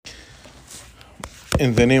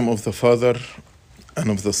In the name of the Father, and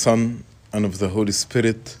of the Son, and of the Holy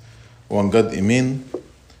Spirit, one God, Amen.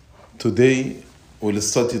 Today we'll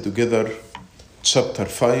study together chapter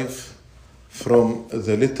 5 from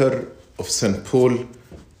the letter of St. Paul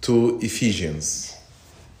to Ephesians.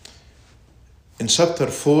 In chapter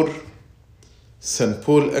 4, St.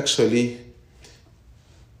 Paul actually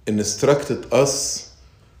instructed us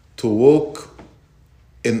to walk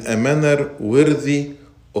in a manner worthy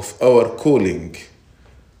of our calling.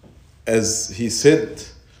 As he said,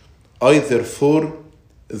 I therefore,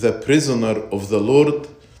 the prisoner of the Lord,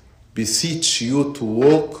 beseech you to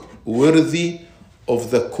walk worthy of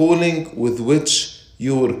the calling with which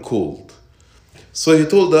you were called. So he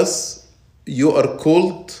told us, you are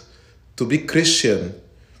called to be Christian,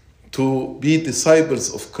 to be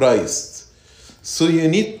disciples of Christ. So you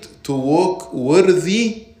need to walk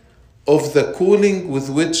worthy of the calling with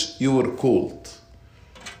which you were called.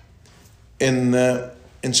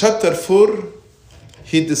 In chapter 4,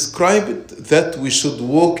 he described that we should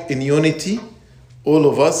walk in unity. All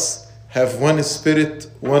of us have one spirit,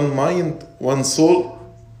 one mind, one soul.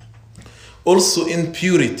 Also in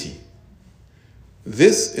purity.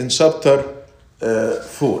 This in chapter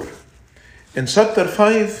 4. In chapter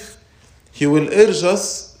 5, he will urge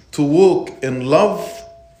us to walk in love,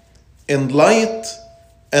 in light,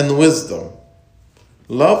 and wisdom.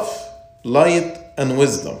 Love, light, and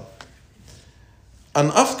wisdom. And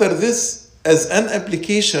after this, as an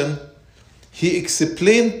application, he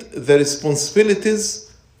explained the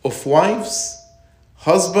responsibilities of wives,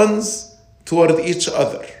 husbands toward each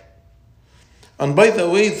other. And by the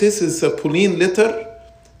way, this is a Pauline letter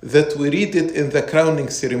that we read it in the crowning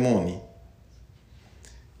ceremony.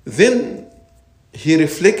 Then he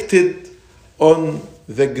reflected on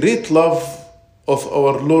the great love of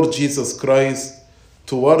our Lord Jesus Christ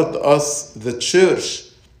toward us, the church,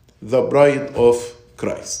 the bride of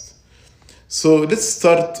Christ. So let's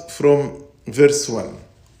start from verse 1.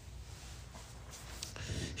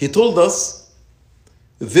 He told us,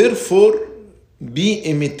 therefore be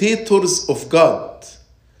imitators of God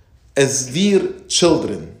as dear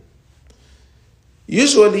children.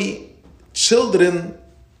 Usually children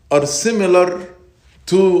are similar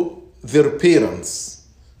to their parents.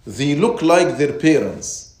 They look like their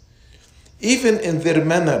parents, even in their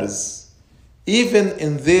manners, even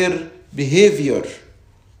in their behavior,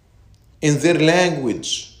 in their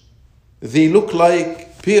language. They look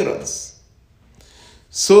like parents.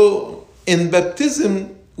 So in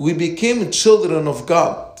baptism, we became children of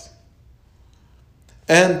God.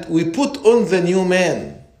 And we put on the new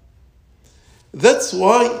man. That's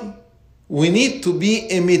why we need to be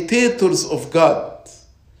imitators of God,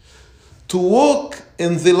 to walk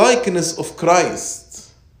in the likeness of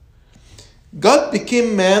Christ. God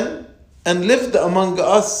became man and lived among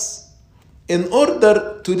us in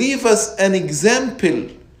order to leave us an example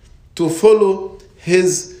to follow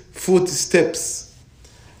his footsteps.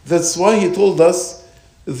 That's why he told us,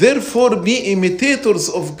 therefore be imitators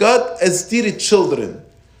of God as dear children.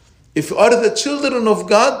 If you are the children of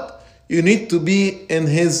God, you need to be in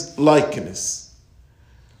his likeness.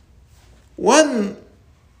 One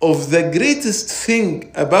of the greatest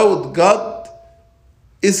thing about God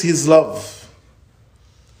is his love.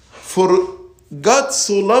 For God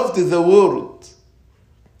so loved the world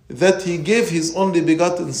that he gave his only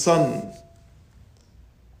begotten Son,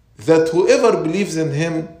 that whoever believes in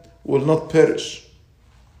him will not perish.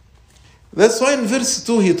 That's why in verse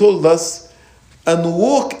 2 he told us, and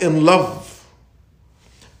walk in love,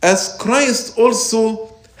 as Christ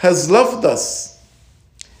also has loved us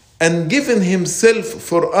and given himself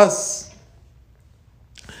for us,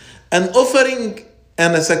 an offering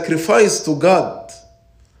and a sacrifice to God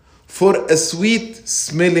for a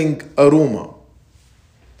sweet-smelling aroma.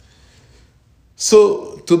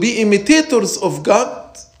 So, to be imitators of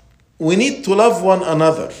God, we need to love one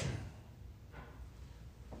another.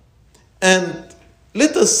 And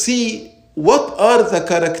let us see what are the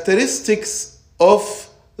characteristics of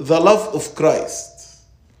the love of Christ.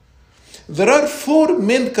 There are 4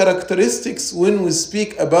 main characteristics when we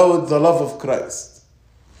speak about the love of Christ.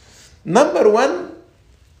 Number 1,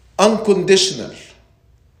 unconditional.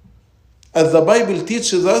 As the Bible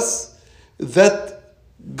teaches us that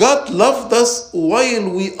God loved us while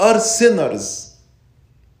we are sinners.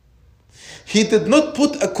 He did not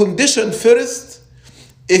put a condition first.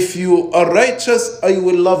 If you are righteous, I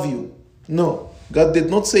will love you. No, God did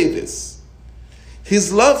not say this.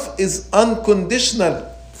 His love is unconditional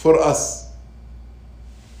for us.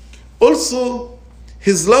 Also,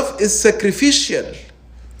 his love is sacrificial.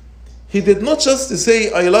 He did not just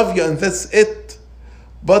say, I love you and that's it.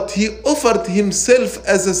 But he offered himself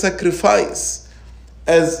as a sacrifice,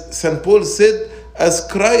 as St. Paul said, as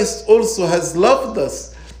Christ also has loved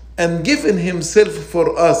us and given himself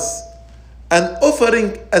for us, an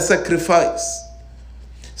offering a sacrifice.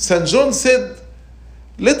 St. John said,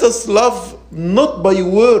 let us love not by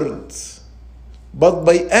words, but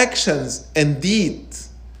by actions and deeds.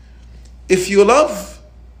 If you love,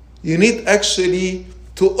 you need actually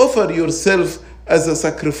to offer yourself as a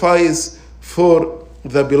sacrifice for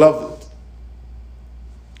the beloved.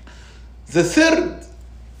 The third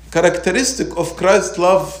characteristic of Christ's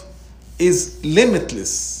love is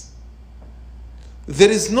limitless.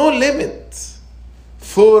 There is no limit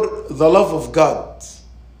for the love of God,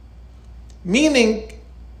 meaning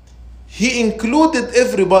he included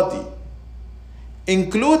everybody,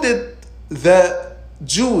 included the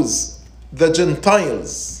Jews, the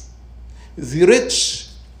Gentiles, the rich,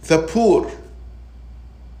 the poor,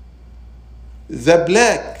 the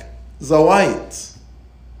black, the white.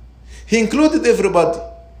 He included everybody.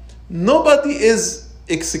 Nobody is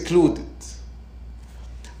excluded.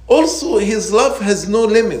 Also, his love has no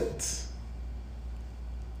limit.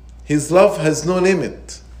 His love has no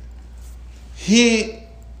limit. He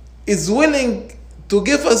is willing to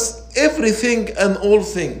give us everything and all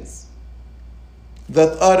things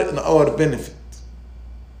that are in our benefit.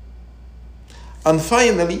 And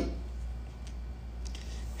finally,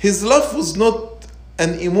 his love was not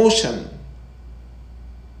an emotion,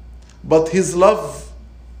 but his love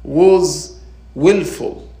was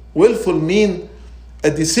willful. Willful means a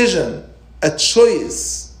decision, a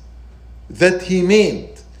choice that he made.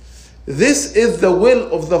 This is the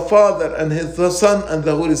will of the Father and the Son and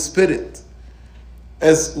the Holy Spirit.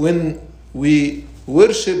 As when we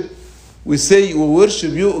worship, we say, we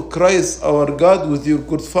worship you, Christ our God, with your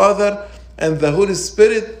good Father and the Holy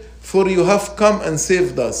Spirit, for you have come and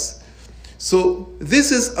saved us. So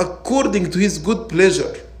this is according to his good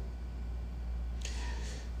pleasure.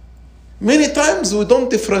 Many times we don't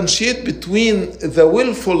differentiate between the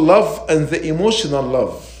willful love and the emotional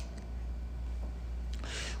love.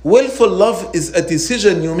 Willful love is a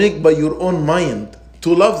decision you make by your own mind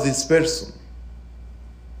to love this person.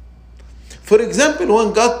 For example,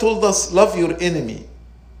 when God told us, love your enemy,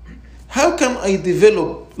 how can I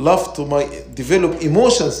develop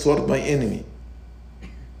emotions toward my enemy?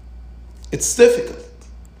 It's difficult.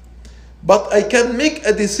 But I can make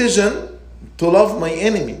a decision to love my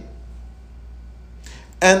enemy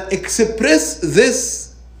and express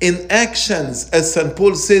this in actions. As St.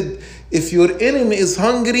 Paul said, if your enemy is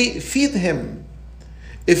hungry, feed him.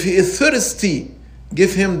 If he is thirsty,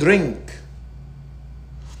 give him drink.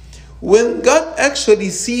 When God actually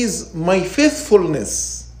sees my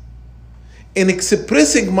faithfulness in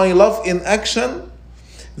expressing my love in action,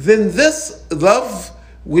 then this love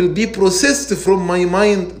will be processed from my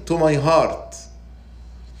mind to my heart.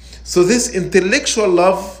 So this intellectual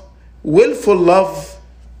love, willful love,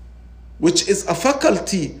 which is a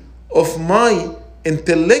faculty of my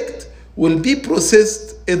intellect, will be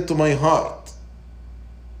processed into my heart.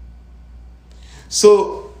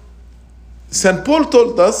 So St. Paul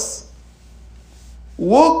told us,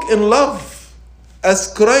 walk in love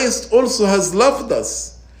as Christ also has loved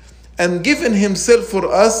us and given himself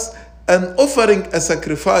for us, an offering a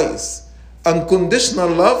sacrifice, unconditional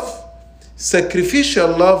love,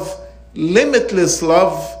 sacrificial love, limitless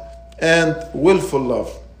love, and willful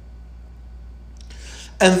love.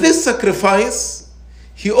 And this sacrifice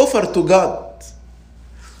he offered to God.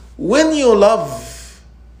 When you love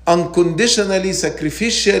unconditionally,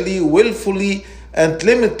 sacrificially, willfully, and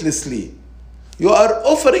limitlessly, you are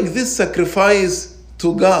offering this sacrifice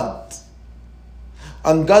to God.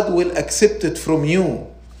 And God will accept it from you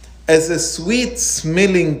as a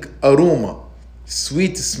sweet-smelling aroma.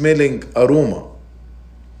 Sweet-smelling aroma.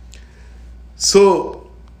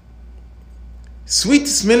 So,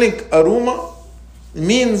 sweet-smelling aroma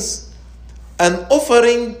means an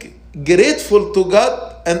offering grateful to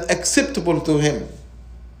God and acceptable to him.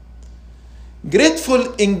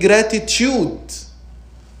 Grateful in gratitude.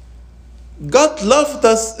 God loved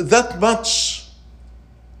us that much.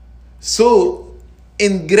 So,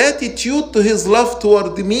 in gratitude to his love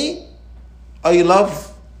toward me, I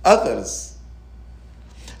love others.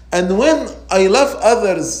 And when I love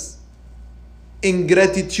others in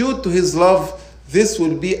gratitude to his love, this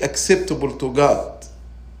will be acceptable to God.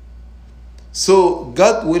 So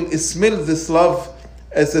God will smell this love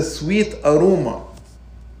as a sweet aroma.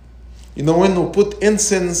 You know, when we put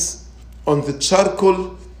incense on the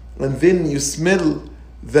charcoal and then you smell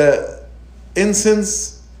the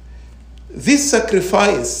incense, this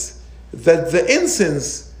sacrifice that the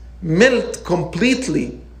incense melt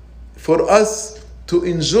completely for us to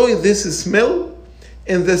enjoy this smell,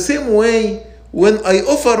 in the same way when I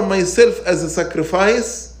offer myself as a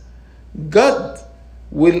sacrifice, God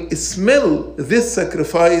will smell this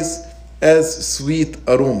sacrifice as sweet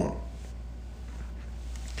aroma.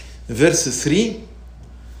 Verse 3,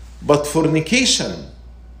 but fornication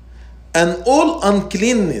and all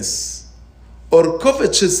uncleanness or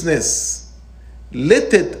covetousness,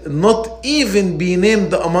 let it not even be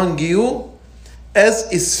named among you,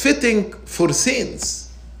 as is fitting for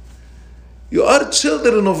saints. You are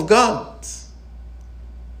children of God.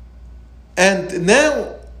 And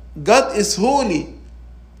now God is holy.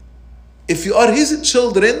 If you are His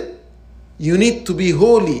children, you need to be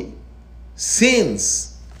holy,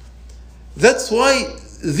 saints. That's why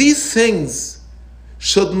these things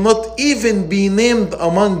should not even be named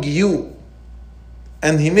among you.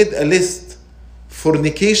 And He made a list: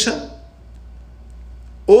 fornication,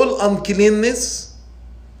 all uncleanness,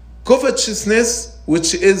 covetousness,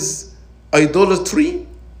 which is idolatry,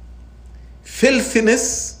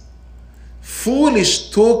 filthiness, foolish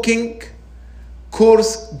talking,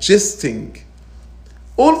 coarse jesting.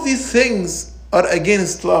 All these things are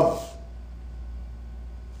against love.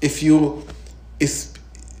 If you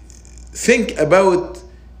think about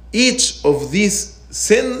each of these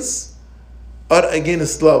sins, are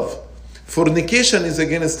against love. Fornication is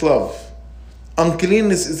against love.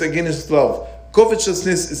 Uncleanness is against love.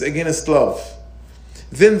 Covetousness is against love.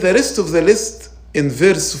 Then the rest of the list in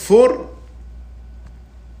verse 4,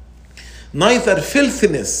 neither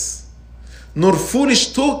filthiness, nor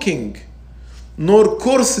foolish talking, nor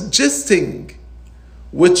coarse jesting,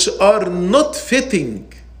 which are not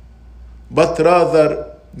fitting, but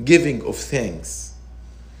rather giving of thanks.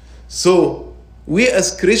 So we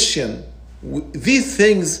as Christians, these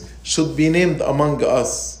things should be named among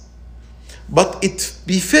us. But it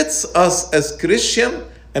befits us as Christians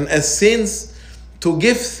and as saints to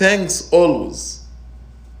give thanks always.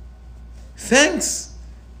 Thanks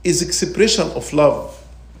is expression of love.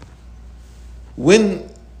 When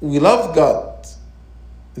we love God,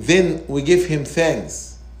 then we give Him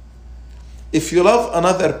thanks. If you love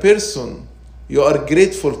another person, you are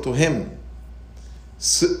grateful to him.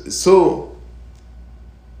 So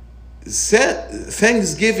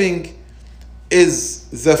thanksgiving is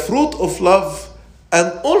the fruit of love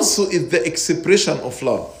and also is the expression of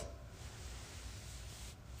love.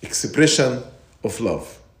 Expression of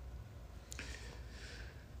love.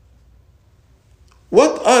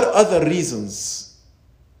 What are other reasons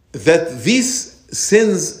that these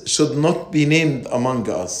sins should not be named among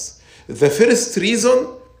us? The first reason,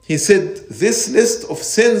 he said, this list of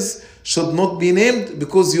sins should not be named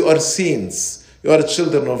because you are saints. You are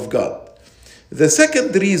children of God. The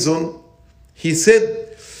second reason, he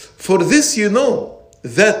said, for this you know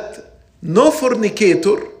that no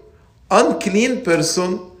fornicator, unclean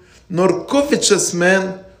person, nor covetous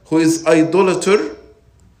man who is idolater,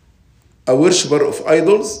 a worshipper of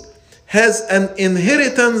idols, has an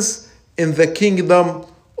inheritance in the kingdom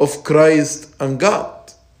of Christ and God.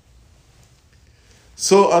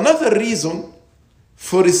 So another reason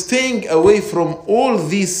for staying away from all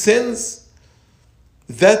these sins,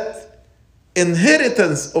 that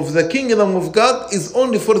inheritance of the kingdom of God is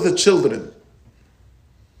only for the children.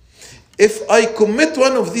 If I commit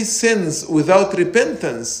one of these sins without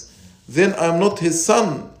repentance, then I'm not his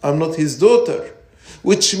son, I'm not his daughter,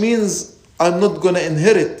 which means I'm not going to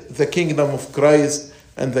inherit the kingdom of Christ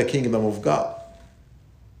and the kingdom of God.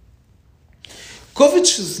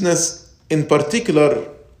 Covetousness in particular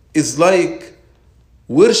is like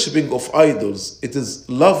worshipping of idols. It is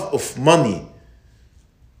love of money,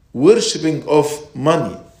 worshipping of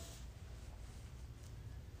money.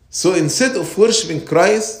 So instead of worshipping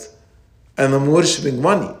Christ, I'm worshipping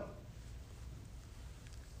money.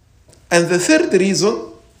 And the third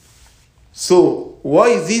reason, so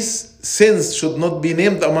why these sins should not be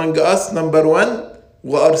named among us, number one,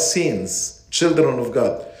 we are saints, children of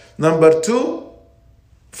God. Number two,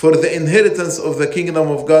 for the inheritance of the kingdom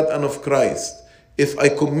of God and of Christ. If I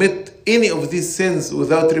commit any of these sins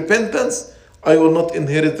without repentance, I will not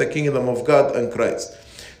inherit the kingdom of God and Christ.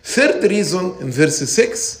 Third reason, in verse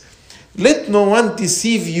 6, let no one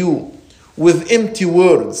deceive you with empty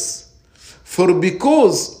words, for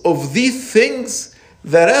because of these things,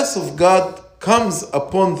 the wrath of God comes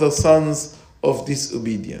upon the sons of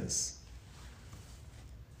disobedience.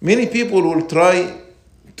 Many people will try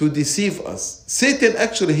to deceive us. Satan,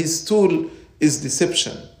 actually, his tool is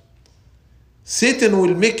deception. Satan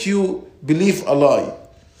will make you believe a lie.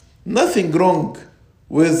 Nothing wrong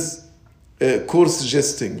with coarse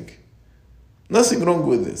jesting. Nothing wrong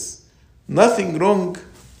with this. Nothing wrong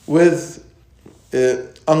with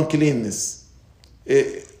uncleanness.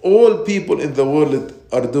 All people in the world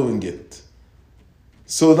are doing it.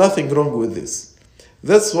 So nothing wrong with this.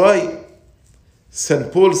 That's why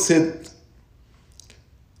St. Paul said,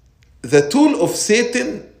 the tool of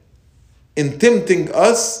Satan in tempting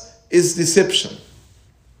us is deception.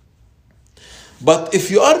 But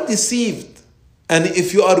if you are deceived, and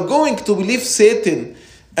if you are going to believe Satan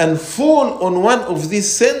and fall on one of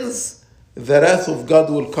these sins, the wrath of God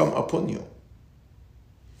will come upon you.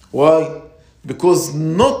 Why? Because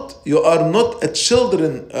you are not a child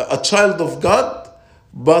of God,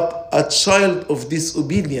 but a child of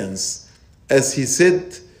disobedience. As he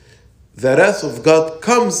said, the wrath of God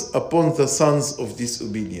comes upon the sons of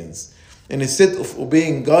disobedience. And instead of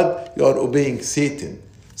obeying God, you are obeying Satan.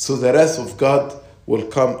 So the wrath of God will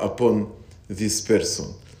come upon this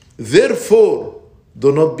person. Therefore,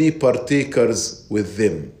 do not be partakers with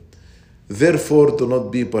them. Therefore, do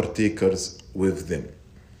not be partakers with them.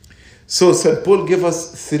 So St. Paul gave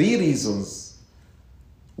us 3 reasons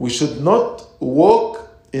we should not walk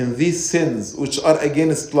in these sins which are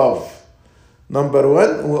against love. Number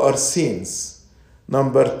 1, we are sins.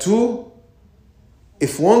 Number 2,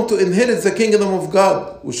 if we want to inherit the kingdom of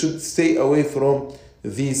God, we should stay away from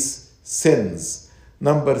these sins.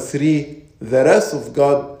 Number 3, the wrath of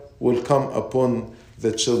God will come upon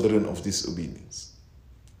the children of disobedience.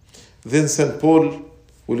 Then St. Paul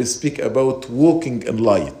will speak about walking in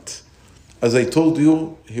light. As I told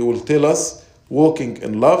you, he will tell us walking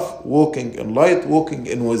in love, walking in light, walking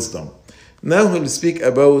in wisdom. Now he'll speak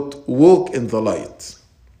about walk in the light.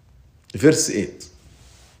 Verse 8.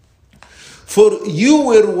 For you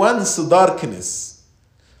were once darkness.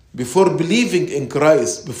 Before believing in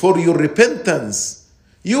Christ, before your repentance,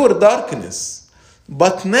 you were darkness.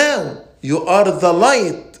 But now you are the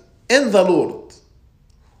light in the Lord.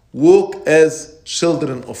 Walk as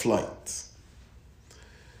children of light.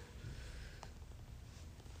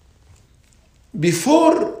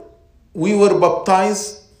 Before we were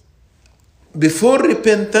baptized, before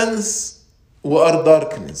repentance, we are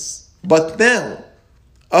darkness. But now,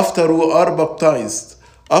 after we are baptized,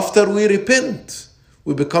 after we repent,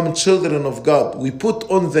 we become children of God. We put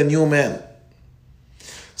on the new man.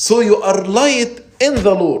 So you are light in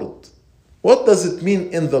the Lord. What does it mean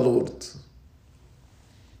in the Lord?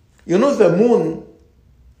 You know, the moon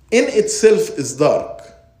in itself is dark.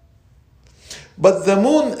 But the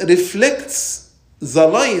moon reflects the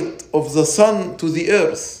light of the sun to the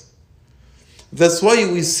earth. That's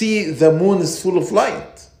why we see the moon is full of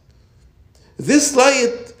light. This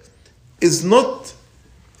light is not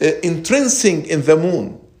intrinsic in the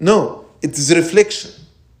moon. No, it is reflection.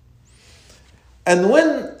 And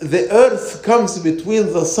when the earth comes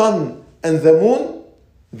between the sun and the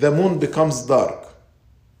moon becomes dark.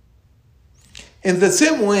 In the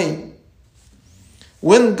same way,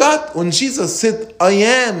 when Jesus said, I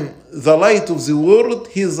am the light of the world,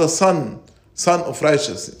 he is the son of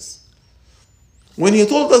righteousness. When he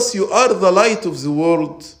told us, you are the light of the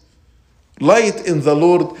world, light in the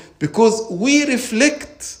Lord, because we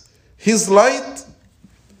reflect his light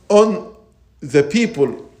on the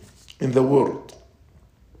people in the world,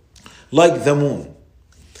 like the moon.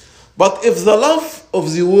 But if the love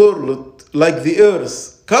of the world, like the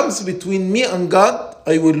earth, comes between me and God,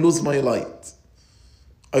 I will lose my light.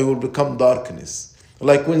 I will become darkness.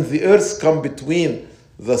 Like when the earth comes between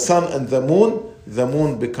the sun and the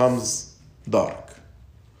moon becomes dark.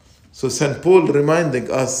 So St. Paul reminding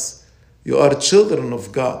us, you are children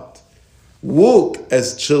of God. Walk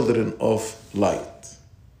as children of light.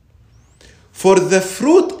 For the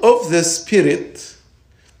fruit of the Spirit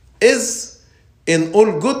is in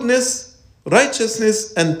all goodness,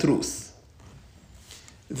 righteousness, and truth.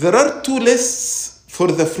 There are 2 lists for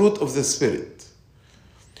the fruit of the Spirit.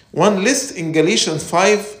 One list in Galatians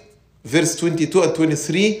 5, verse 22 and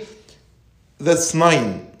 23, that's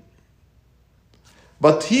 9.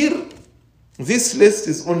 But here, this list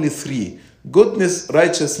is only 3: goodness,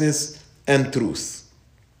 righteousness, and truth.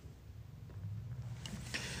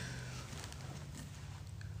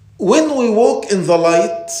 When we walk in the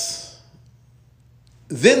light,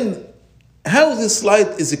 then how this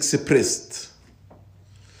light is expressed?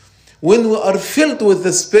 When we are filled with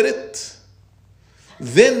the Spirit,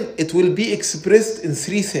 then it will be expressed in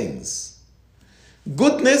 3 things: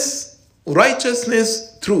 goodness,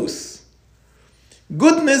 righteousness, truth.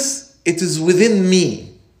 Goodness, it is within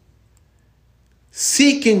me,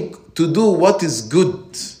 seeking to do what is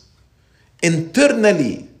good.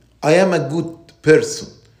 Internally, I am a good person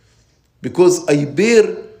because I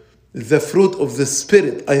bear the fruit of the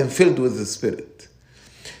Spirit. I am filled with the Spirit.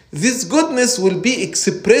 This goodness will be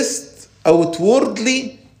expressed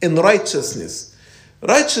outwardly in righteousness.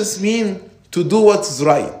 Righteous means to do what is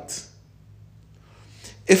right.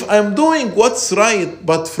 If I'm doing what's right,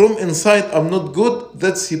 but from inside I'm not good,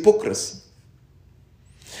 that's hypocrisy.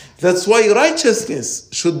 That's why righteousness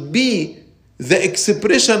should be the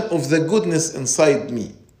expression of the goodness inside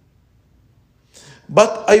me.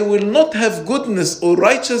 But I will not have goodness or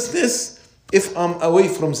righteousness if I'm away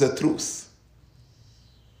from the truth.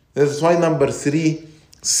 That's why number 3,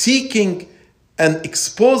 seeking and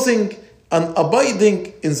exposing and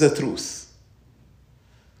abiding in the truth.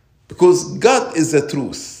 Because God is the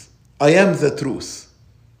truth. I am the truth.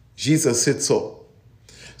 Jesus said so.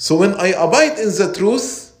 So when I abide in the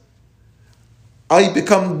truth, I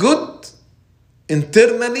become good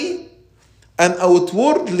internally, and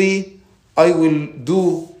outwardly I will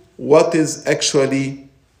do what is actually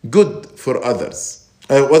good for others.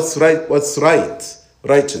 What's right,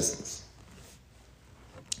 righteousness.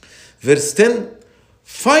 Verse 10,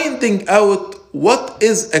 finding out what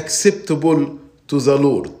is acceptable to the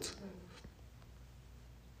Lord.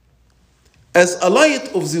 As a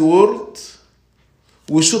light of the world,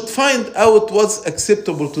 we should find out what's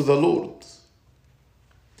acceptable to the Lord.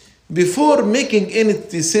 Before making any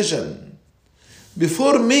decision,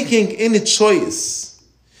 before making any choice,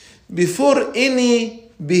 before any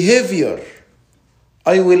behavior,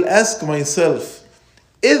 I will ask myself,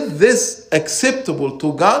 is this acceptable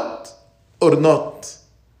to God or not?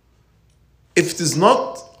 If it is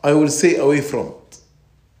not, I will stay away from it.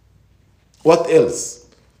 What else?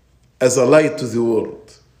 As a light to the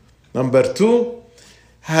world. Number 2,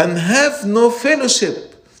 and have no fellowship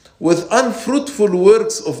with unfruitful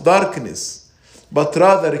works of darkness, but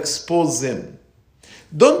rather expose them.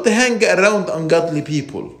 Don't hang around ungodly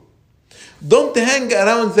people. Don't hang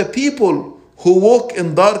around the people who walk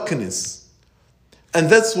in darkness. And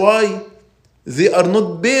that's why they are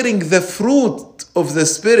not bearing the fruit of the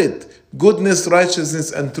Spirit, goodness,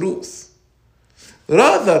 righteousness, and truth.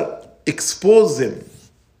 Rather, expose them.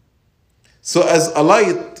 So as a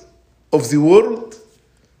light of the world,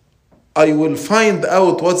 I will find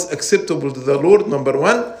out what's acceptable to the Lord, number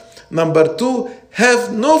 1. Number 2,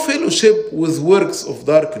 have no fellowship with works of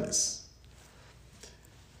darkness.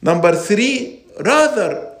 Number 3,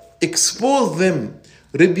 rather expose them,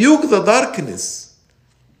 rebuke the darkness,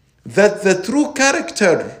 that the true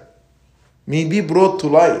character may be brought to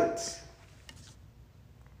light.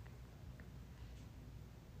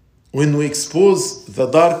 When we expose the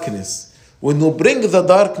darkness, when we bring the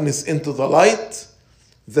darkness into the light,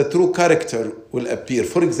 the true character will appear.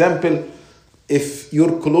 For example, if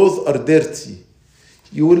your clothes are dirty,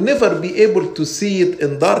 you will never be able to see it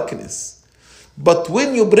in darkness. But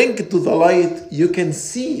when you bring it to the light, you can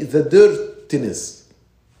see the dirtiness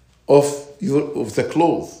of the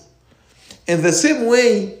clothes. In the same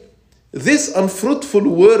way, these unfruitful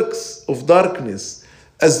works of darkness,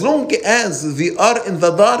 as long as they are in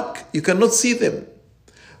the dark, you cannot see them.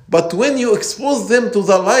 But when you expose them to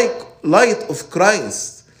the light of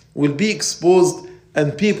Christ, will be exposed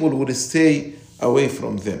and people will stay away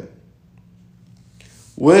from them.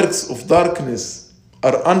 Works of darkness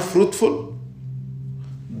are unfruitful,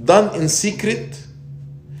 done in secret,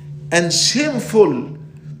 and shameful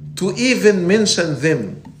to even mention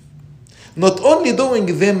them. Not only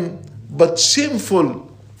doing them, but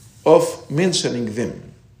shameful of mentioning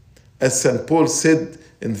them. As St. Paul said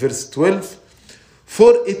in verse 12,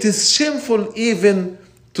 for it is shameful even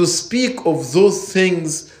to speak of those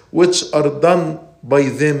things which are done by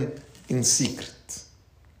them in secret.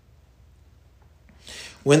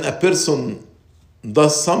 When a person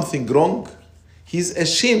does something wrong, he's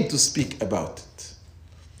ashamed to speak about it.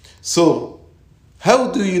 So,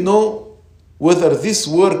 how do you know whether this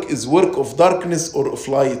work is work of darkness or of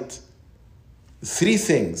light? 3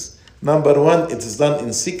 things. Number 1, it is done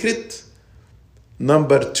in secret.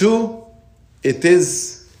 Number 2, it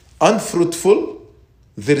is unfruitful.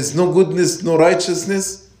 There is no goodness, no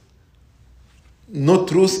righteousness, no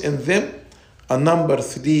truth in them. And number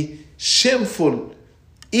 3, shameful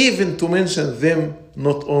even to mention them,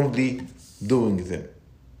 not only doing them.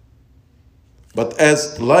 But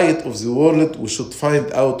as light of the world, we should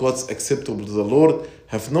find out what's acceptable to the Lord,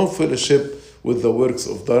 have no fellowship with the works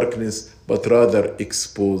of darkness, but rather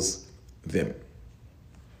expose them.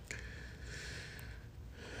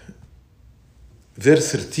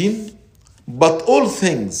 Verse 13, but all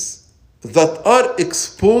things that are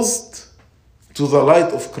exposed to the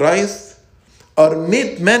light of Christ are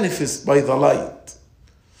made manifest by the light.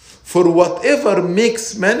 For whatever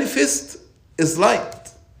makes manifest is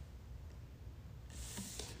light.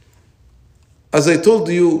 As I told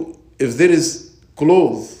you, if there is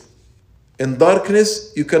clothes in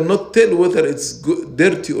darkness, you cannot tell whether it's good,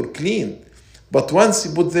 dirty or clean. But once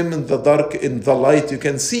you put them in the dark, in the light, you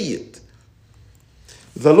can see it.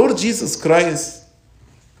 The Lord Jesus Christ,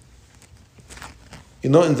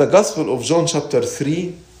 in the Gospel of John chapter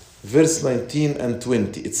 3, verse 19 and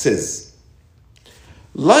 20, it says,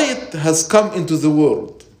 light has come into the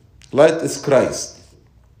world. Light is Christ.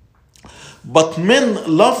 But men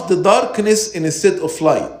loved the darkness instead of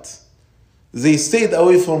light. They stayed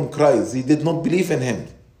away from Christ. They did not believe in him.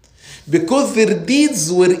 Because their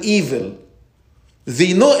deeds were evil.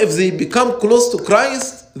 They know if they become close to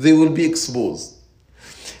Christ, they will be exposed.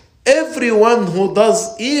 Everyone who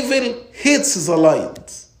does evil hates the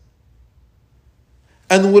light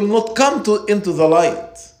and will not come into the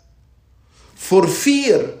light for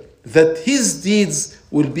fear that his deeds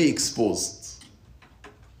will be exposed.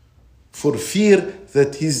 For fear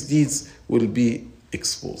that his deeds will be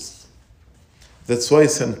exposed. That's why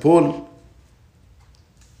St. Paul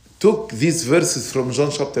took these verses from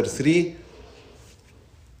John chapter 3.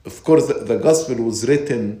 Of course, the gospel was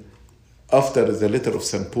written after the letter of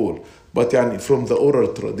St. Paul, but from the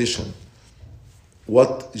oral tradition,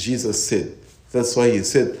 what Jesus said. That's why he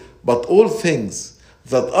said, but all things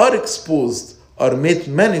that are exposed are made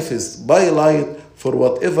manifest by light, for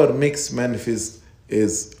whatever makes manifest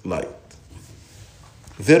is light.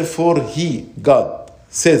 Therefore he, God,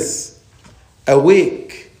 says,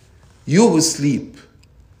 awake, you who sleep,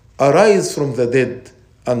 arise from the dead,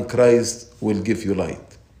 and Christ will give you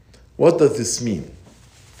light. What does this mean?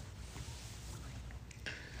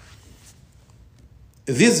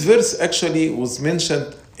 This verse actually was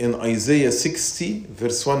mentioned in Isaiah 60,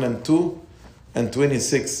 verse 1 and 2, and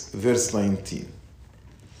 26, verse 19.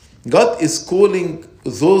 God is calling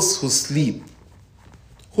those who sleep.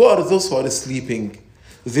 Who are those who are sleeping?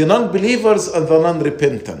 The non-believers and the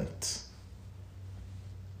non-repentant.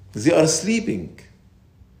 They are sleeping.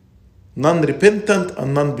 Non-repentant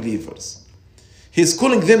and non-believers. He's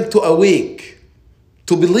calling them to awake,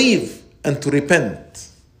 to believe, and to repent.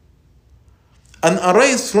 And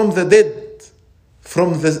arise from the dead,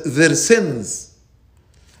 from their sins,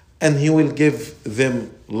 and he will give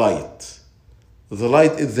them light. The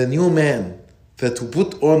light is the new man that we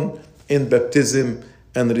put on in baptism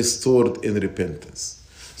and restored in repentance.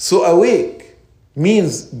 So awake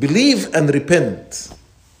means believe and repent.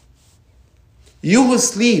 You who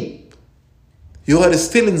sleep, you are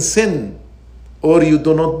still in sin, or you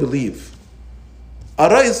do not believe.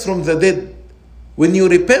 Arise from the dead. When you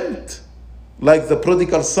repent, like the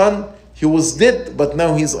prodigal son, he was dead, but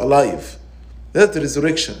now he's alive. That's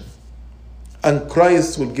resurrection. And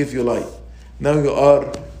Christ will give you light. Now you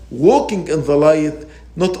are walking in the light.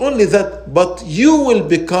 Not only that, but you will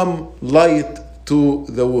become light to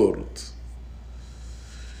the world.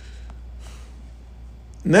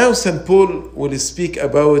 Now St. Paul will speak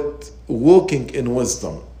about walking in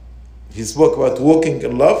wisdom. He spoke about walking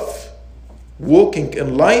in love, walking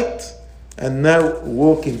in light, and now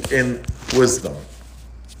walking in wisdom.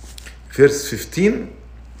 Verse 15.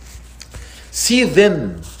 See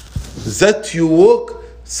then that you walk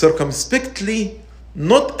circumspectly,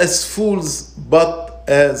 not as fools, but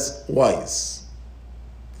as wise.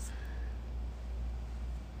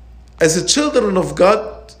 As children of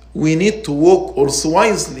God, we need to walk also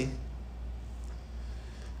wisely.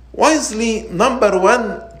 Wisely, number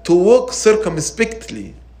one, to walk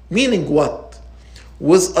circumspectly, meaning what?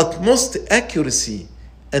 With utmost accuracy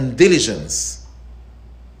and diligence,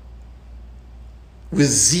 with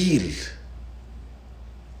zeal.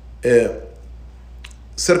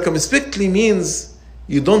 Circumspectly means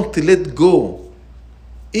you don't let go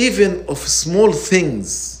even of small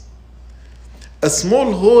things. A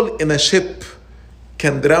small hole in a ship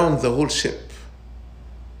can drown the whole ship.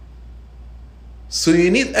 So you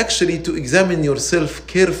need actually to examine yourself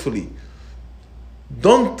carefully.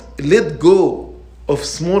 Don't let go of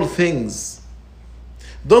small things.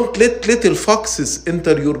 Don't let little foxes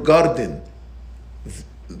enter your garden.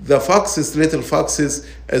 The foxes, little foxes,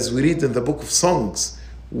 as we read in the book of Songs,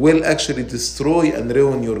 will actually destroy and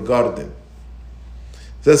ruin your garden.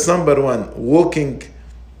 That's number one, walking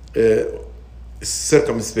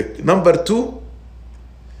circumspectly. Number two,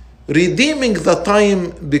 redeeming the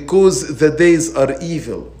time because the days are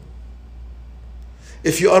evil.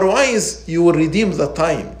 If you are wise, you will redeem the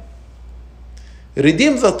time.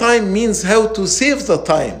 Redeem the time means how to save the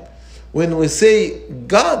time. When we say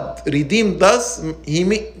God redeemed us, we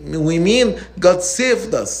mean God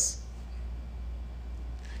saved us.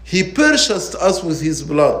 He purchased us with his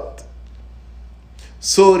blood.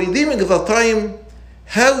 So redeeming the time,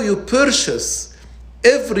 how you purchase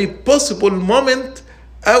every possible moment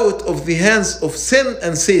out of the hands of sin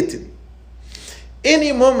and Satan.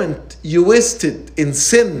 Any moment you wasted in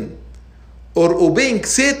sin or obeying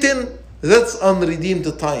Satan, that's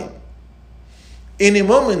unredeemed time. in a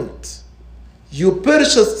moment you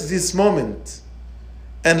purchased this moment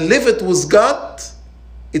and live it with God,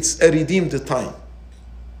 it's a redeemed time.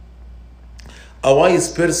 A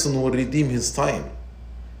wise person will redeem his time.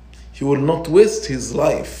 He will not waste his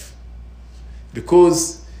life,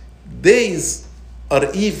 because days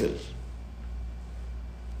are evil.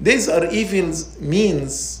 Days are evil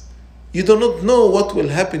means you do not know what will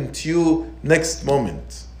happen to you next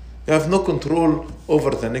moment. You have no control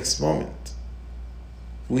over the next moment.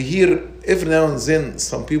 We hear every now and then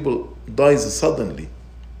some people dies suddenly.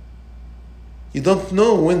 You don't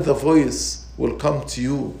know when the voice will come to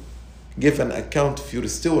you, give an account of your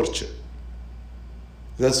stewardship.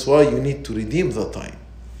 That's why you need to redeem the time.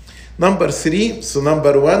 Number 3, so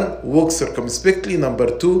number 1, walk circumspectly.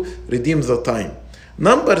 Number 2, redeem the time.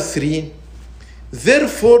 Number 3,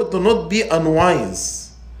 therefore do not be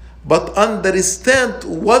unwise, but understand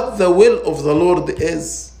what the will of the Lord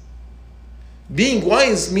is. Being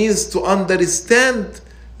wise means to understand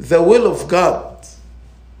the will of God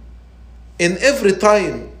in every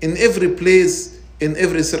time, in every place, in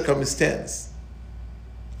every circumstance.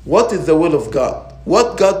 What is the will of God?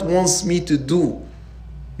 What God wants me to do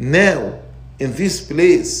now, in this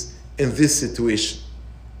place, in this situation.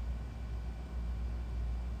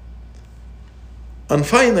 And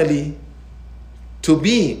finally, to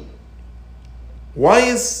be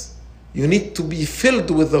wise, you need to be filled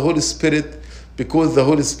with the Holy Spirit, because the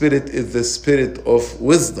Holy Spirit is the Spirit of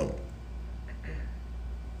wisdom.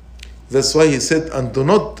 That's why he said, and do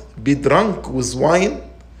not be drunk with wine,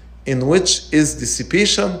 in which is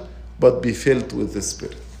dissipation, but be filled with the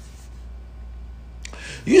Spirit.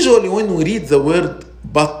 Usually when we read the word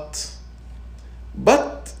but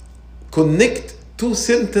connect two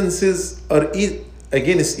sentences are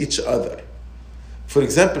against each other. For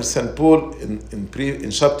example, St. Paul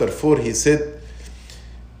in chapter 4, he said,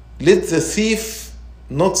 let the thief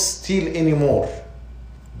not steal anymore,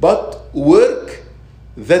 but work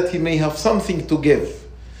that he may have something to give.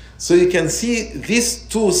 So you can see these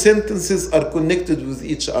two sentences are connected with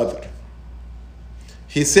each other.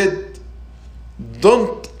 He said,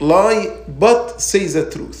 don't lie, but say the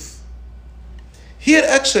truth. Here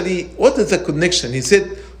actually, what is the connection? He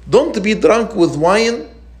said, don't be drunk with wine,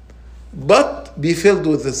 but be filled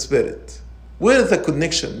with the Spirit. Where is the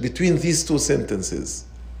connection between these two sentences?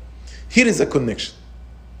 Here is a connection.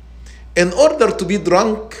 In order to be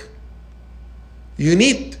drunk, you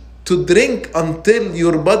need to drink until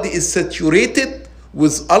your body is saturated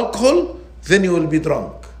with alcohol, then you will be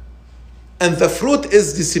drunk. And the fruit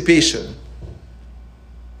is dissipation.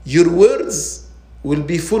 Your words will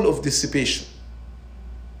be full of dissipation.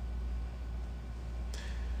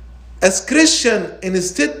 As Christian,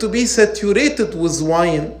 instead to be saturated with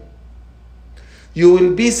wine, you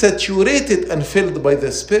will be saturated and filled by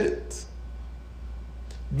the Spirit.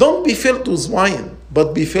 Don't be filled with wine,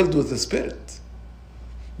 but be filled with the Spirit.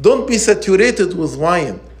 Don't be saturated with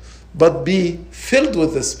wine, but be filled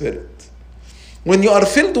with the Spirit. When you are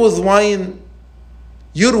filled with wine,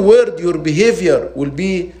 your word, your behavior will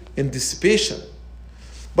be in dissipation.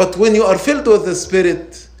 But when you are filled with the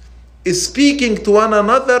Spirit, is speaking to one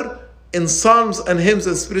another in psalms and hymns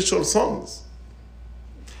and spiritual songs.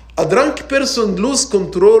 A drunk person loses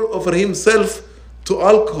control over himself to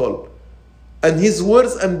alcohol, and his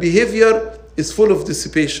words and behavior is full of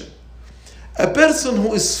dissipation. A person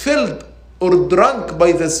who is filled or drunk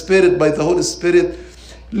by the Spirit, by the Holy Spirit,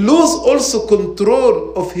 lose also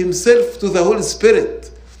control of himself to the Holy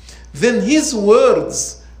Spirit. Then his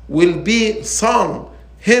words will be song,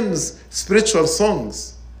 hymns, spiritual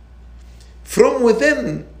songs. From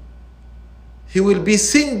within, he will be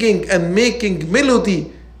singing and making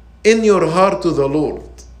melody in your heart to the Lord.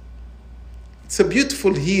 It's a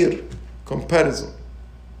beautiful here comparison.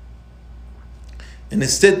 And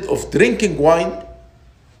instead of drinking wine,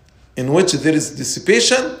 in which there is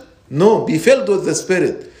dissipation, no, be filled with the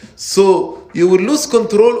Spirit. So you will lose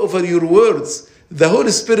control over your words. The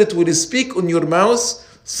Holy Spirit will speak on your mouth,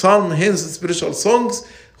 psalm, hymns, spiritual songs.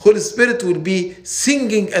 Holy Spirit will be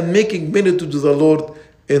singing and making melody to the Lord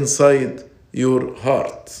inside your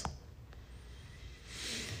heart.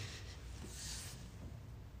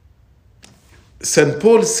 St.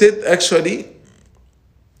 Paul said actually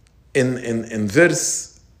in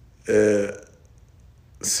verse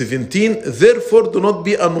 17, therefore do not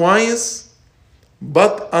be unwise,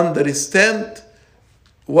 but understand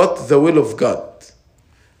what the will of God.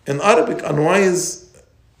 In Arabic, unwise,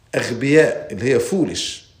 أغبياء, اللي هي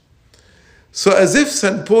foolish. So as if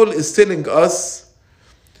St. Paul is telling us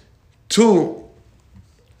to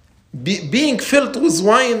being filled with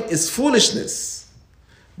wine is foolishness,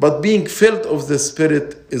 but being filled of the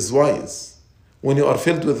Spirit is wise. when you are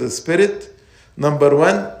filled with the Spirit? Number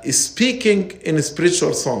one is speaking in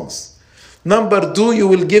spiritual songs. Number two, you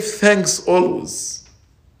will give thanks always.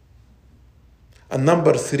 And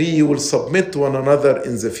number three, you will submit to one another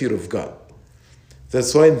in the fear of God.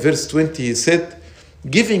 That's why in verse 20 he said,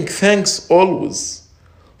 giving thanks always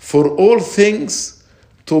for all things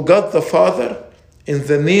to God the Father in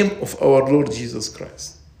the name of our Lord Jesus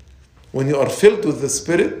Christ. When you are filled with the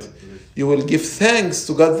Spirit, you will give thanks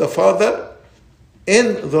to God the Father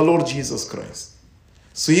in the Lord Jesus Christ.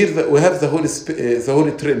 So here we have the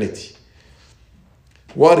Holy Trinity.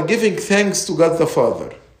 We are giving thanks to God the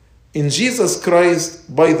Father in Jesus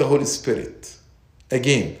Christ by the Holy Spirit.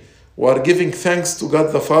 Again, we are giving thanks to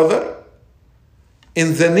God the Father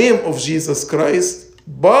in the name of Jesus Christ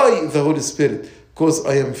by the Holy Spirit, because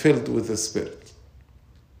I am filled with the Spirit.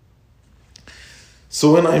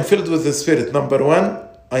 So when I'm filled with the Spirit, number one,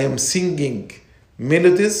 I am singing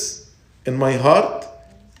melodies in my heart,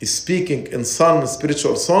 speaking in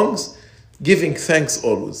spiritual songs, giving thanks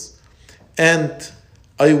always. And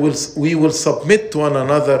we will submit to one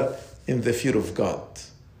another in the fear of God,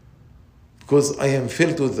 because I am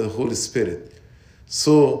filled with the Holy Spirit.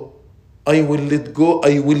 So I will let go,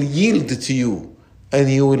 I will yield to you, and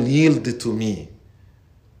you will yield to me.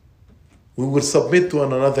 We will submit to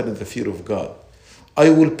one another in the fear of God. I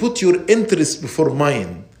will put your interest before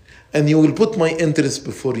mine, and you will put my interest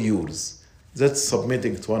before yours. That's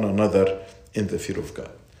submitting to one another in the fear of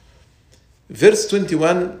God. Verse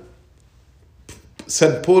 21,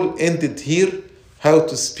 St. Paul ended here how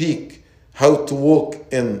to speak, how to walk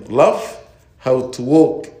in love, how to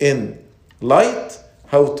walk in light,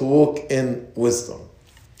 how to walk in wisdom.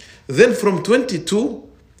 Then from 22,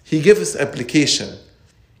 he gives application.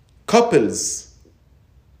 Couples,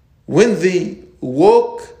 when they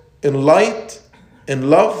walk in light, in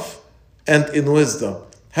love, and in wisdom,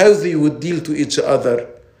 how they would deal to each other.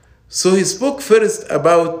 So he spoke first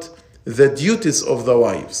about the duties of the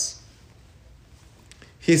wives.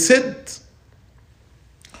 He said,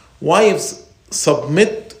 wives,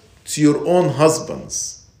 submit to your own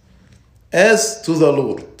husbands as to the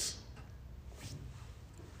Lord.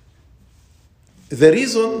 The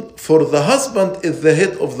reason for the husband is the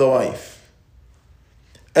head of the wife,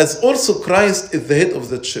 as also Christ is the head of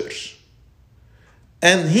the church.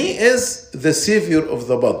 And he is the Savior of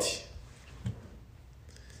the body.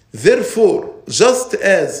 Therefore, just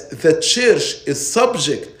as the church is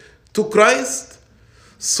subject to Christ,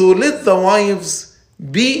 so let the wives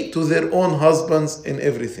be to their own husbands in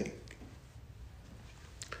everything.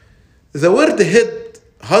 The word head,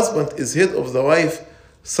 husband is head of the wife,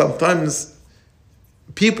 sometimes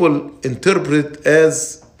people interpret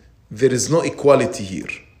as there is no equality here.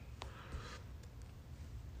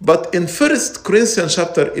 But in 1 Corinthians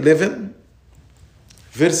chapter 11,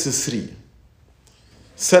 verse 3,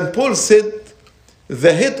 St. Paul said,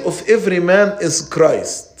 the head of every man is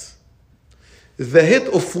Christ. The head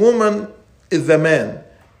of woman is the man.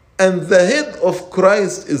 And the head of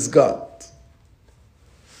Christ is God.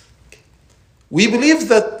 We believe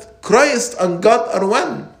that Christ and God are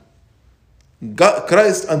one.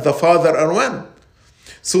 Christ and the Father are one.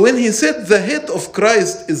 So when he said the head of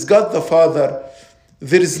Christ is God the Father,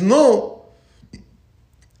 there is no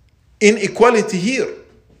inequality here.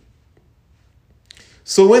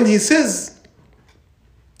 So when he says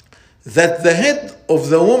that the head of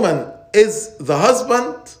the woman is the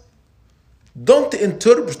husband, don't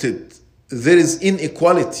interpret it there is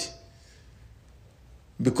inequality.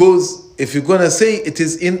 Because if you're going to say it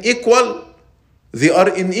is unequal, they are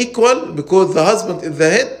unequal because the husband is the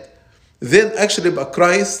head, then actually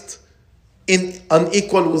Christ is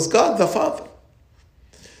unequal with God the Father.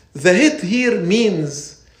 The head here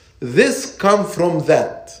means this comes from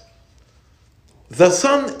that. The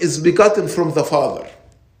Son is begotten from the Father.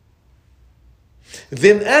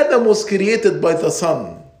 Then Adam was created by the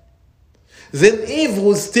Son. Then Eve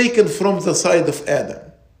was taken from the side of Adam.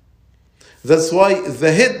 That's why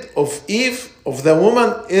the head of Eve, of the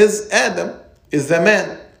woman, is Adam, is the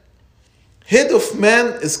man. Head of man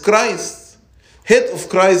is Christ. Head of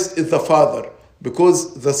Christ is the Father,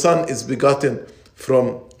 because the Son is begotten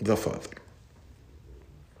from the Father.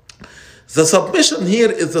 The submission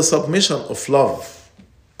here is the submission of love.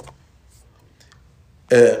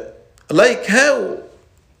 Like how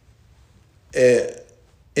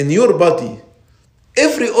in your body,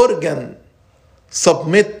 every organ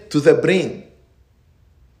submit to the brain.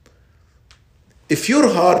 If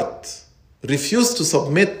your heart refuses to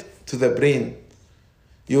submit to the brain,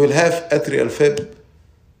 you will have atrial fib,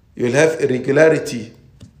 you will have irregularity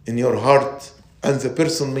in your heart, and the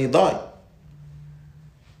person may die.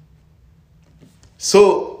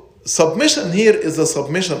 So submission here is a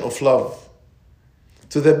submission of love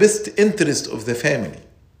to the best interest of the family.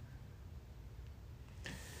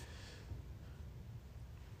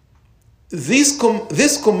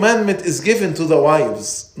 This commandment is given to the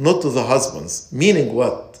wives, not to the husbands. Meaning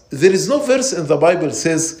what? There is no verse in the Bible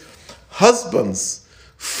says, husbands,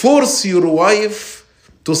 force your wife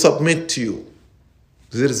to submit to you.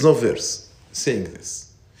 There is no verse saying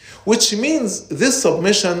this. Which means this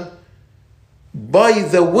submission by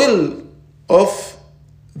the will of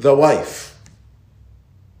the wife.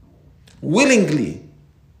 Willingly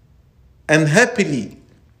and happily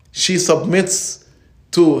she submits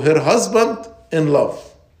to her husband in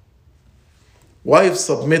love. Wives,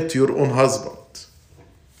 submit to your own husband.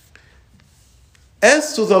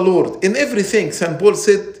 As to the Lord, in everything, St. Paul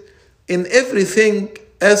said, in everything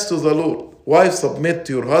as to the Lord. Wives, submit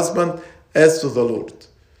to your husband as to the Lord.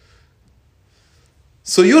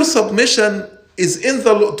 So your submission is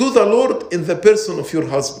to the Lord in the person of your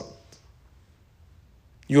husband.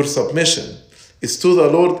 Your submission is to the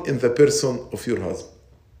Lord in the person of your husband.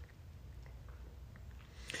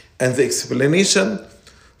 And the explanation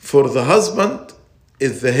for the husband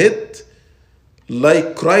is the head,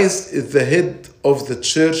 like Christ is the head of the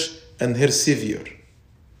church and her Savior.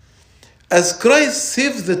 As Christ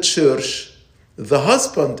saved the church, the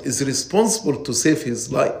husband is responsible to save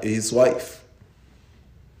his wife.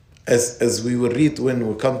 As we will read when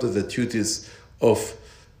we come to the duties of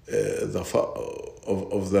the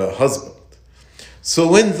husband. So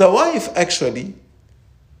when the wife actually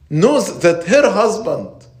knows that her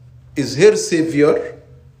husband is her Savior,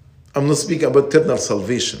 I'm not speaking about eternal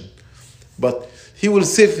salvation, but he will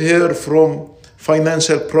save her from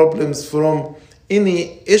financial problems, from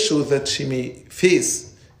any issue that she may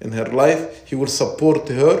face in her life. He will support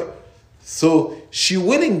her. So she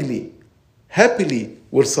willingly, happily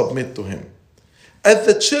will submit to him. At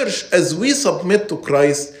the church, as we submit to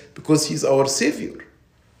Christ, because he's our Savior.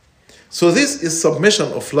 So this is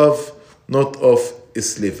submission of love, not of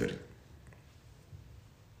slavery.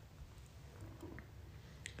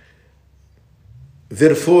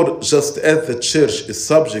 Therefore, just as the church is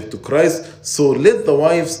subject to Christ, so let the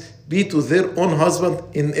wives be to their own husband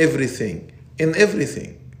in everything. In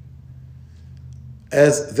everything.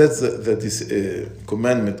 As that's the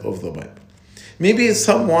commandment of the Bible. Maybe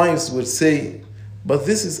some wives will say, but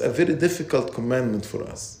this is a very difficult commandment for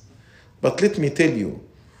us. But let me tell you,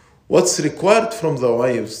 what's required from the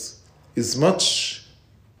wives is much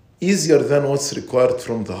easier than what's required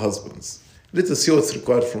from the husbands. Let us see what's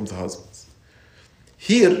required from the husbands.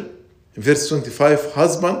 Here, verse 25,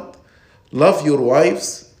 husband, love your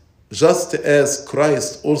wives just as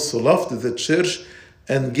Christ also loved the church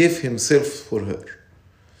and gave himself for her.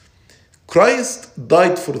 Christ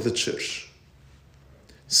died for the church.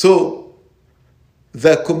 So,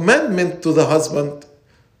 the commandment to the husband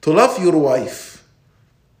to love your wife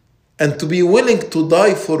and to be willing to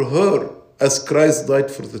die for her as Christ died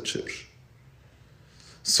for the church.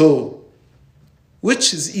 So,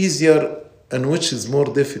 which is easier and which is more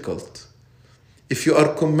difficult? If you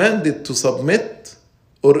are commanded to submit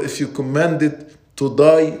or if you commanded to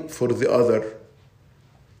die for the other?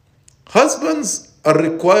 Husbands are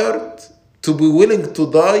required to be willing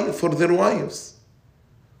to die for their wives.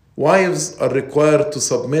 Wives are required to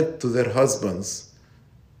submit to their husbands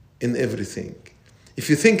in everything. If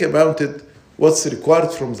you think about it, what's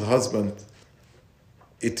required from the husband,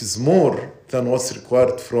 it is more than what's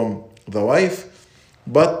required from the wife.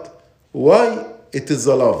 But why? It is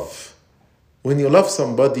a love. When you love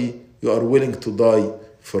somebody, you are willing to die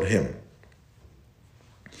for him.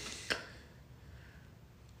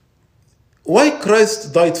 Why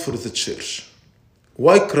Christ died for the church?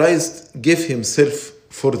 Why Christ gave himself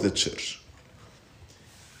for the church?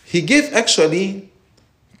 He gave actually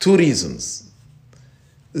two reasons.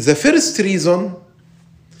 The first reason,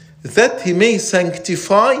 that he may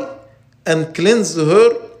sanctify and cleanse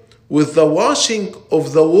her with the washing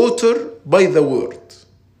of the water by the word.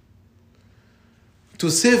 To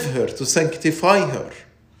save her, to sanctify her,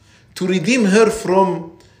 to redeem her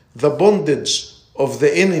from the bondage of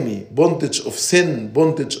the enemy, bondage of sin,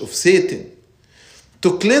 bondage of Satan.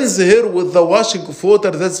 To cleanse her with the washing of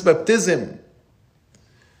water, that's baptism.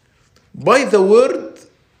 By the word,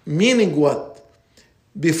 meaning what?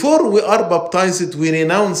 Before we are baptized, we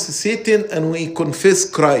renounce Satan and we confess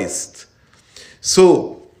Christ.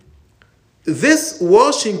 So, this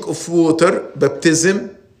washing of water,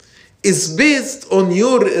 baptism, is based on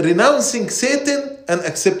your renouncing Satan and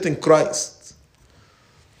accepting Christ.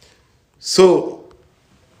 So,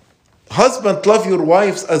 husband, love your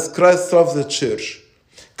wives as Christ loved the church.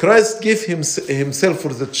 Christ gave himself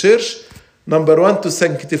for the church Number one, to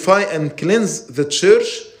sanctify and cleanse the church.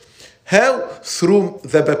 How? Through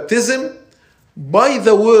the baptism, by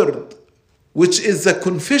the word, which is the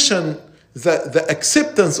confession, the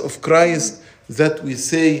acceptance of Christ that we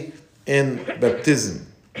say in baptism.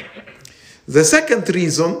 The second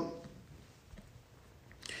reason,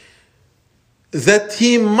 that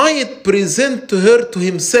he might present to her to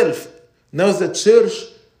himself. Now the church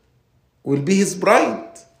will be his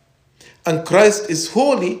bride, and Christ is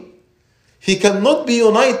holy. He cannot be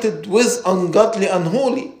united with ungodly and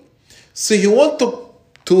holy. So he wanted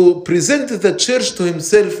to present the church to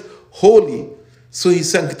himself holy. So he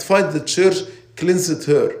sanctified the church, cleansed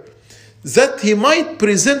her, that he might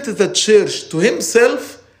present the church to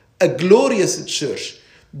himself a glorious church,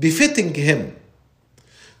 befitting him,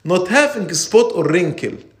 not having spot or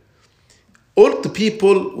wrinkle. Old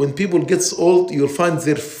people, when people gets old, you'll find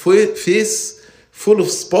their face full of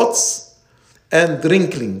spots and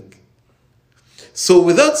wrinkling. So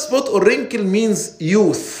without spot or wrinkle means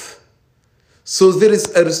youth. So there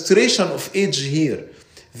is a restoration of age here.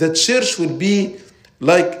 The church will be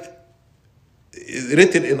like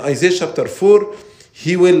written in Isaiah chapter 4,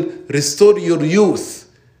 he will restore your youth,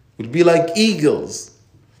 will be like eagles,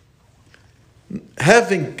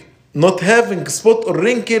 not having spot or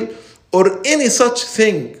wrinkle or any such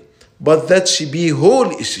thing, but that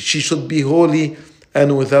she should be holy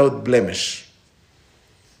and without blemish.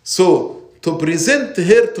 So to present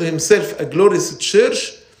her to himself a glorious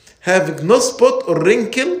church, having no spot or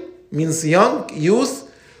wrinkle, means young, youth,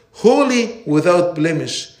 holy without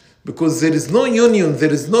blemish, because there is no union,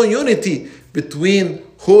 there is no unity between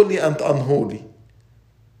holy and unholy.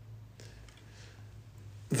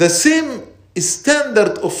 The same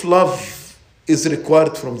standard of love is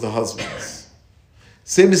required from the husbands.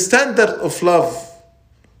 Same standard of love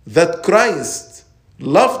that Christ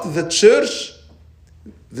loved the church,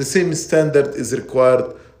 the same standard is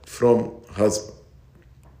required from husband.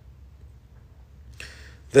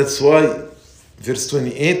 That's why, verse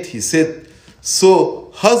 28, he said,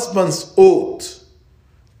 so husbands ought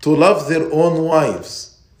to love their own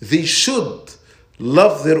wives. They should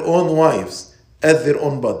love their own wives as their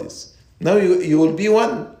own bodies. Now you will be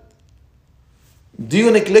one. Do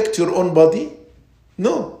you neglect your own body?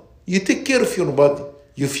 No. You take care of your body.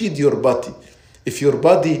 You feed your body. If your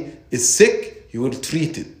body is sick, you will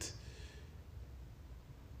treat it.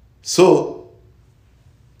 So,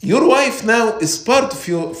 your wife now is part of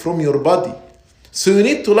you from your body. So you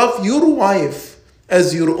need to love your wife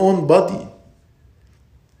as your own body.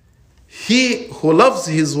 He who loves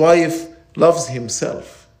his wife loves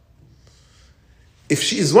himself. If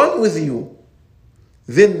she is one with you,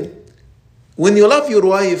 then when you love your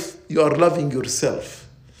wife, you are loving yourself.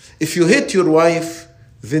 If you hate your wife,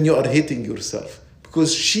 then you are hating yourself,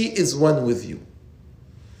 because she is one with you.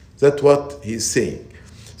 That's what he is saying.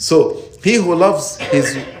 So he who loves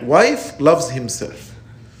his wife loves himself.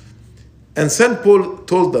 And St. Paul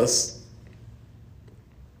told us,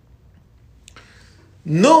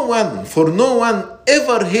 no one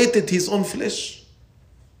ever hated his own flesh.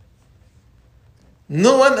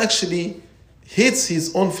 No one actually hates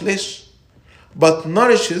his own flesh, but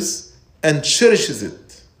nourishes and cherishes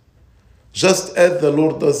it, just as the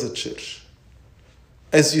Lord does the church.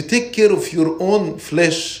 As you take care of your own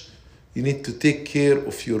flesh, you need to take care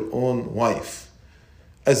of your own wife.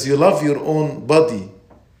 As you love your own body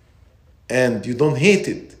and you don't hate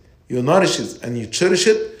it, you nourish it and you cherish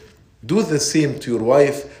it, do the same to your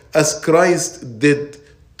wife as Christ did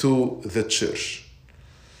to the church.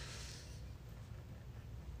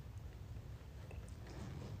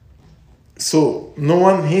 So, no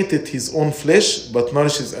one hated his own flesh, but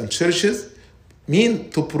nourishes and cherishes, mean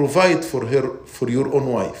to provide for your own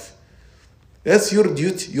wife. That's your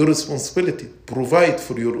duty, your responsibility. Provide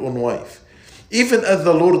for your own wife. Even as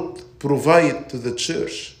the Lord provided to the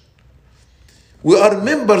church. We are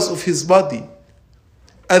members of his body.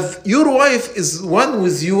 As your wife is one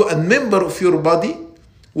with you and member of your body,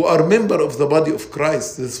 we are member of the body of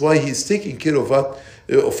Christ. That's why he is taking care of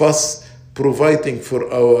us, providing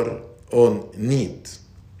for our own need.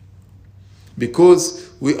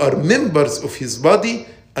 Because we are members of his body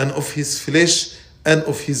and of his flesh and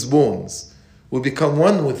of his bones. We become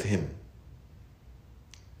one with him.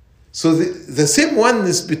 So the same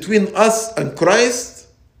oneness between us and Christ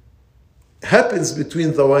happens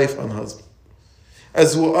between the wife and husband.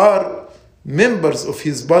 As we are members of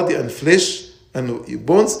his body and flesh and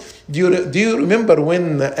bones, do you remember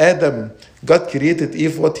when Adam, God created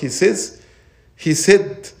Eve, what he says? He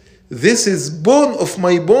said, this is bone of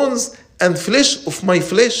my bones and flesh of my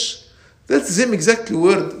flesh. That's the same exactly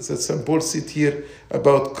word that St. Paul said here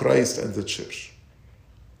about Christ and the church.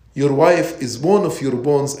 Your wife is bone of your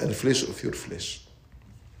bones and flesh of your flesh.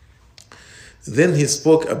 Then he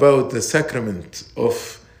spoke about the sacrament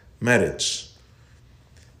of marriage.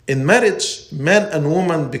 In marriage, man and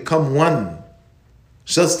woman become one,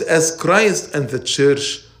 just as Christ and the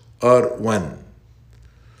church are one.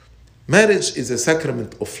 Marriage is a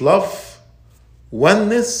sacrament of love,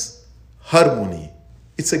 oneness, harmony.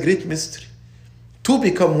 It's a great mystery. Two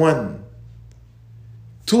become one.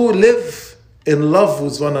 Two live in love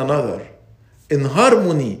with one another, in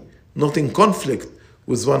harmony, not in conflict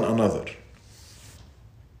with one another.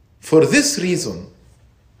 For this reason,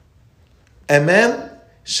 a man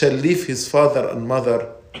shall leave his father and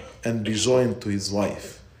mother and be joined to his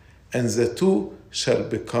wife, and the two shall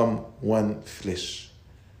become one flesh.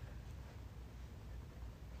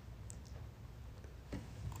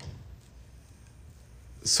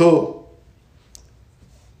 So,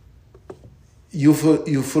 you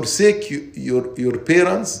forsake your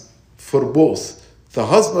parents for both, the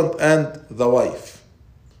husband and the wife.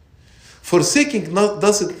 Forsaking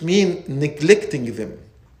doesn't mean neglecting them.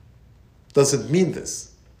 Doesn't mean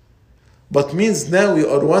this. But means now you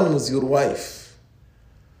are one with your wife.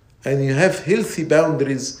 And you have healthy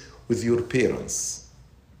boundaries with your parents.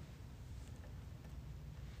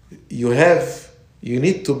 You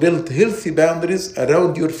need to build healthy boundaries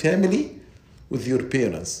around your family with your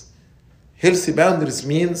parents. Healthy boundaries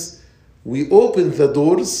means we open the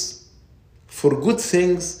doors for good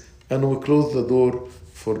things and we close the door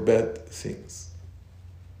for bad things.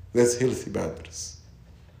 That's healthy boundaries.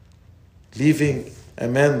 A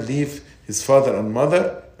man leave his father and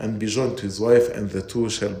mother and be joined to his wife, and the two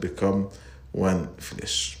shall become one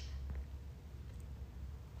flesh.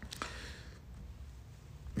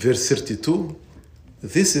 Verse 32,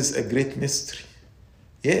 this is a great mystery.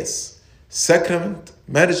 Yes, sacrament,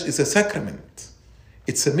 marriage is a sacrament.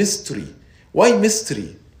 It's a mystery. Why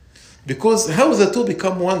mystery? Because how the two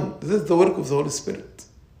become one? This is the work of the Holy Spirit.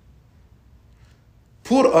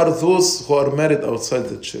 Poor are those who are married outside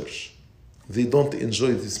the church. They don't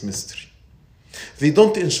enjoy this mystery. They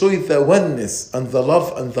don't enjoy the oneness and the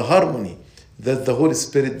love and the harmony that the Holy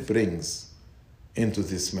Spirit brings into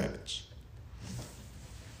this marriage.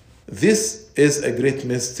 This is a great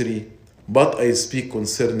mystery, but I speak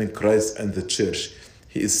concerning Christ and the church.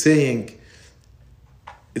 He is saying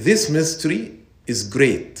this mystery is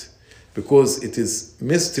great because it is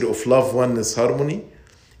mystery of love, oneness, harmony.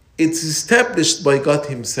 It's established by God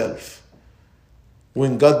Himself.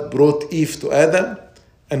 When God brought Eve to Adam,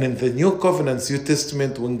 and in the New Covenant, New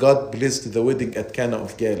Testament, when God blessed the wedding at Cana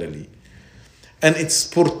of Galilee. And it's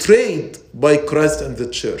portrayed by Christ and the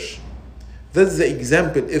church. That's the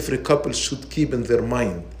example every couple should keep in their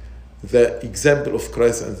mind, the example of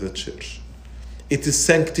Christ and the church. It is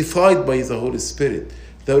sanctified by the Holy Spirit.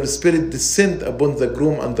 The Holy Spirit descends upon the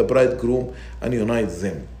groom and the bridegroom and unites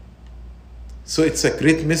them. So it's a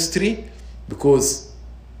great mystery because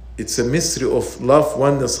it's a mystery of love,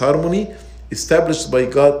 oneness, harmony, established by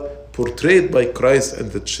God, portrayed by Christ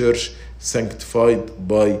and the church, sanctified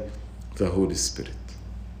by the Holy Spirit.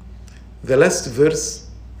 The last verse,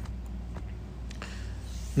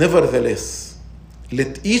 nevertheless,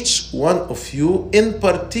 let each one of you in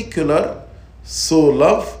particular so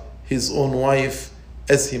love his own wife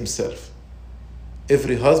as himself.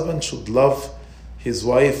 Every husband should love his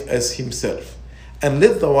wife as himself. And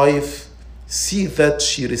let the wife see that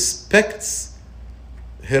she respects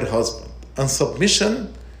her husband. And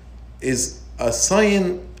submission is a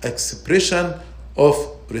sign, expression of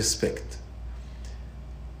respect.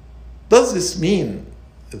 Does this mean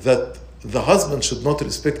that the husband should not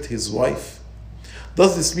respect his wife?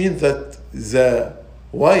 Does this mean that the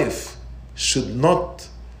wife should not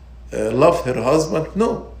love her husband?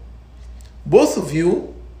 No. Both of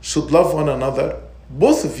you should love one another.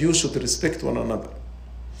 Both of you should respect one another.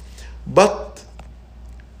 But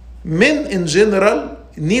men in general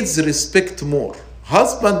needs respect more.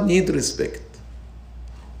 Husband need respect.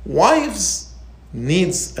 Wives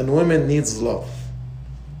needs and women needs love.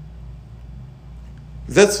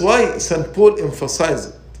 That's why St. Paul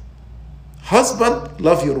emphasized it. Husband,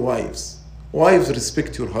 love your wives. Wives,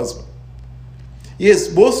 respect your husband. Yes,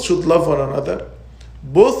 both should love one another.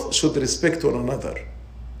 Both should respect one another.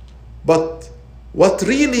 But what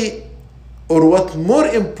really, or what more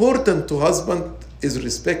important to husband is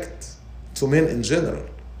respect to men in general.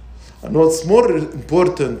 And what's more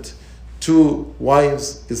important to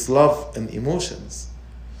wives is love and emotions.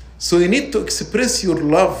 So you need to express your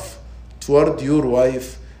love toward your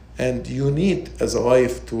wife, and you need as a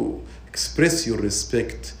wife to express your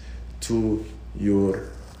respect to your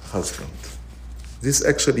husband. This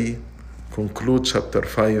actually concludes chapter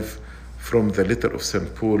 5 from the letter of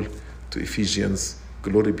St. Paul to Ephesians.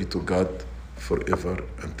 Glory be to God forever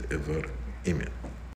and ever. Amen.